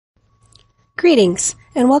Greetings,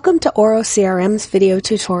 and welcome to OroCRM's video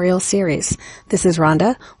tutorial series. This is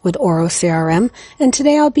Rhonda with OroCRM, and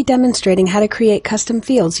today I'll be demonstrating how to create custom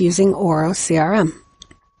fields using OroCRM.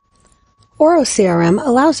 OroCRM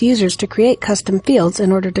allows users to create custom fields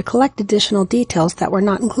in order to collect additional details that were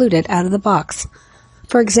not included out of the box.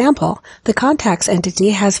 For example, the contacts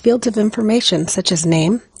entity has fields of information such as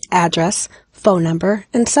name, address, phone number,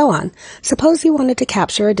 and so on. Suppose you wanted to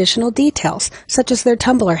capture additional details, such as their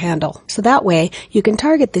Tumblr handle, so that way you can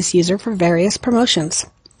target this user for various promotions.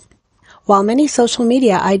 While many social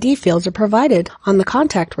media ID fields are provided on the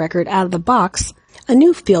contact record out of the box, a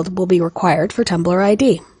new field will be required for Tumblr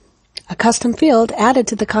ID. A custom field added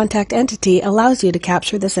to the contact entity allows you to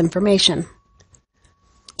capture this information.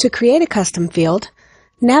 To create a custom field,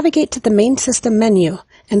 navigate to the Main System menu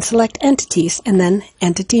and select Entities and then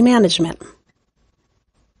Entity Management.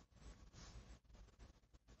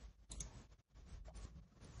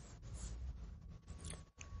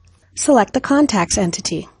 Select the Contacts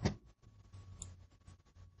entity.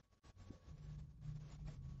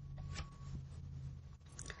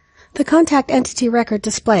 The Contact Entity record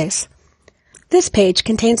displays. This page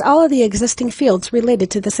contains all of the existing fields related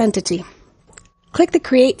to this entity. Click the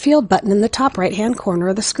Create Field button in the top right-hand corner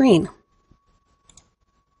of the screen.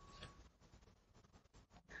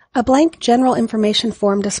 A blank General Information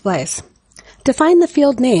form displays. Define the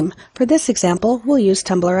field name. For this example, we'll use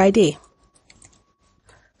Tumblr ID.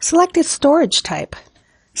 Select a storage type.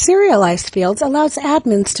 Serialized fields allows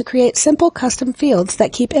admins to create simple custom fields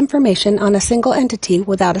that keep information on a single entity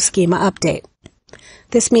without a schema update.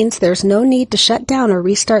 This means there's no need to shut down or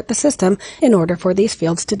restart the system in order for these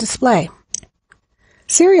fields to display.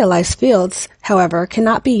 Serialized fields, however,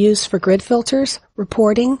 cannot be used for grid filters,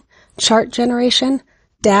 reporting, chart generation,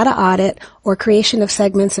 data audit, or creation of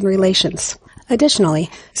segments and relations. Additionally,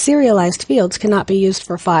 serialized fields cannot be used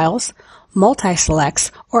for files, multi-selects,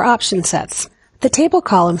 or option sets. The table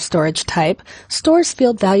column storage type stores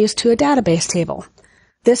field values to a database table.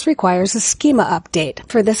 This requires a schema update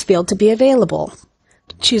for this field to be available.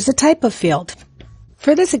 Choose a type of field.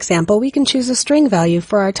 For this example, we can choose a string value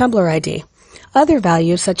for our Tumblr ID. Other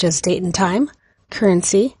values such as date and time,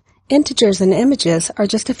 currency, integers, and images are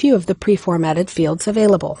just a few of the pre-formatted fields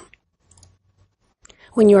available.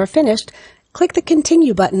 When you are finished, click the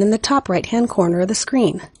Continue button in the top right-hand corner of the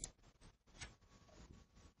screen.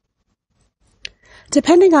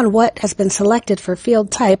 Depending on what has been selected for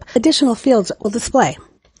field type, additional fields will display.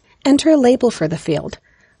 Enter a label for the field.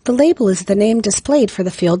 The label is the name displayed for the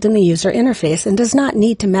field in the user interface and does not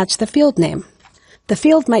need to match the field name. The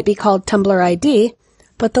field might be called Tumblr ID,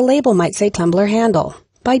 but the label might say Tumblr handle.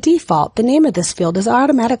 By default, the name of this field is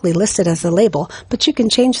automatically listed as the label, but you can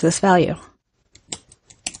change this value.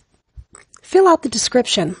 Fill out the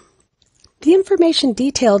description. The information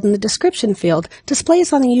detailed in the description field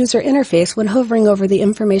displays on the user interface when hovering over the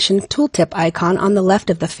information tooltip icon on the left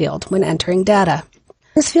of the field when entering data.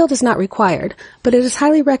 This field is not required, but it is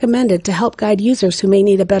highly recommended to help guide users who may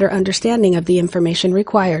need a better understanding of the information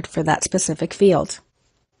required for that specific field.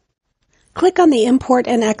 Click on the Import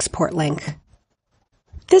and Export link.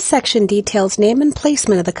 This section details name and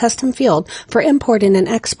placement of the custom field for importing and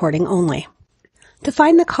exporting only.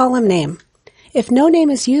 Define the column name. If no name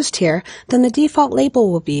is used here, then the default label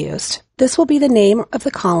will be used. This will be the name of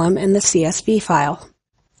the column in the CSV file.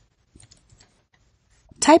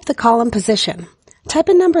 Type the column position. Type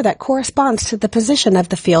a number that corresponds to the position of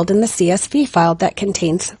the field in the CSV file that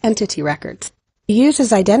contains entity records. The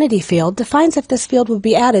user's identity field defines if this field will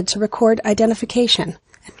be added to record identification.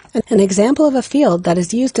 An example of a field that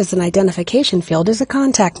is used as an identification field is a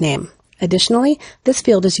contact name. Additionally, this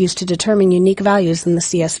field is used to determine unique values in the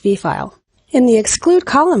CSV file. In the Exclude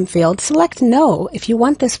Column field, select No if you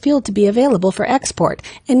want this field to be available for export,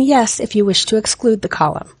 and Yes if you wish to exclude the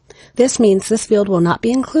column. This means this field will not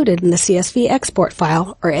be included in the CSV export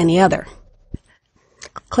file or any other.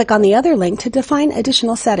 Click on the other link to define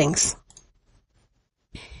additional settings.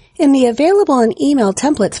 In the Available in Email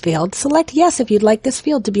Templates field, select Yes if you'd like this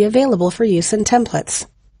field to be available for use in templates.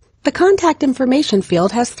 The Contact Information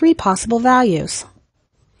field has 3 possible values.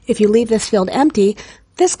 If you leave this field empty,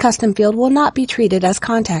 this custom field will not be treated as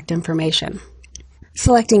contact information.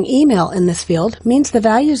 Selecting Email in this field means the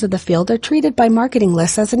values of the field are treated by marketing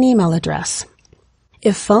lists as an email address.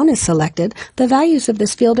 If Phone is selected, the values of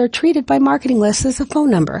this field are treated by marketing lists as a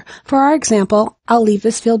phone number. For our example, I'll leave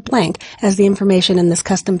this field blank as the information in this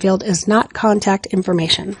custom field is not contact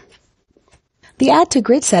information. The Add to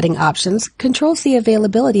Grid setting options controls the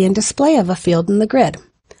availability and display of a field in the grid.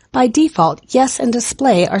 By default, Yes and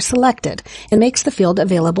Display are selected and makes the field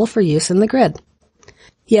available for use in the grid.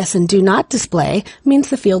 Yes and do not display means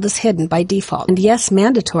the field is hidden by default, and yes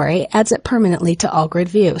mandatory adds it permanently to all grid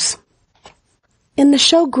views. In the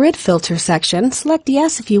Show Grid Filter section, select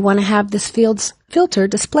yes if you want to have this field's filter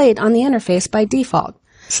displayed on the interface by default.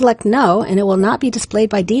 Select no and it will not be displayed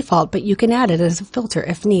by default, but you can add it as a filter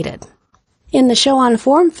if needed. In the Show on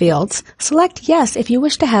Form fields, select yes if you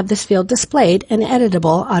wish to have this field displayed and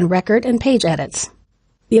editable on record and page edits.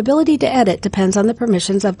 The ability to edit depends on the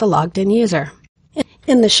permissions of the logged-in user.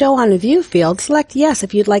 In the Show on View field, select yes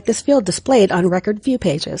if you'd like this field displayed on record view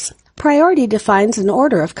pages. Priority defines an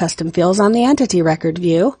order of custom fields on the entity record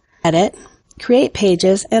view, edit, create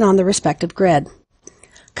pages, and on the respective grid.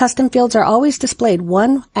 Custom fields are always displayed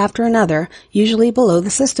one after another, usually below the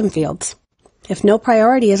system fields. If no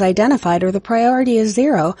priority is identified or the priority is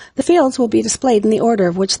 0, the fields will be displayed in the order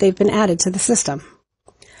of which they've been added to the system.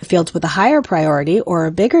 The fields with a higher priority or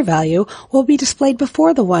a bigger value will be displayed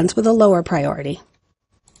before the ones with a lower priority.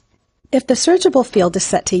 If the searchable field is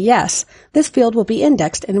set to yes, this field will be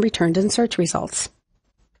indexed and returned in search results.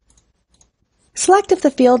 Select if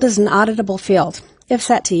the field is an auditable field. If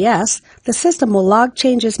set to yes, the system will log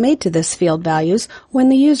changes made to this field values when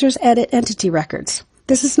the users edit entity records.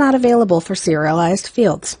 This is not available for serialized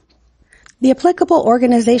fields. The applicable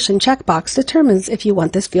organization checkbox determines if you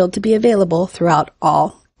want this field to be available throughout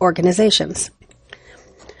all organizations.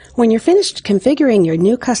 When you're finished configuring your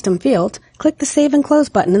new custom field, click the Save and Close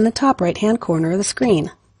button in the top right-hand corner of the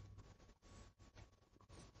screen.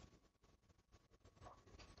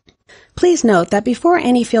 Please note that before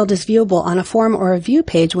any field is viewable on a form or a view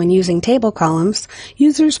page when using table columns,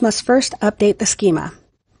 users must first update the schema.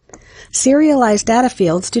 Serialized data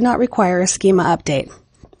fields do not require a schema update.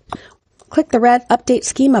 Click the red Update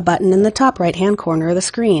Schema button in the top right-hand corner of the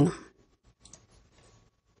screen.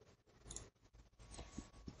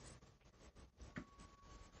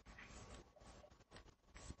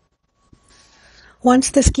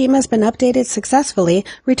 Once the schema has been updated successfully,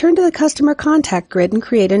 return to the Customer Contact grid and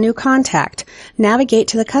create a new contact. Navigate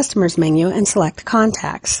to the Customers menu and select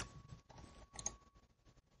Contacts.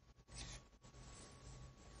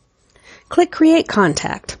 Click Create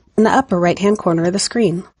Contact in the upper right-hand corner of the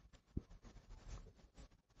screen.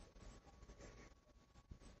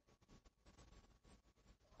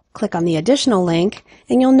 Click on the additional link,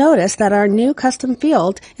 and you'll notice that our new custom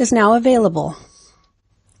field is now available.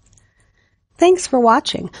 Thanks for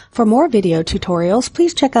watching. For more video tutorials,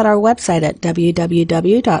 please check out our website at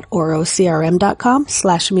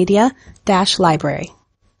www.orocrm.com/media-library.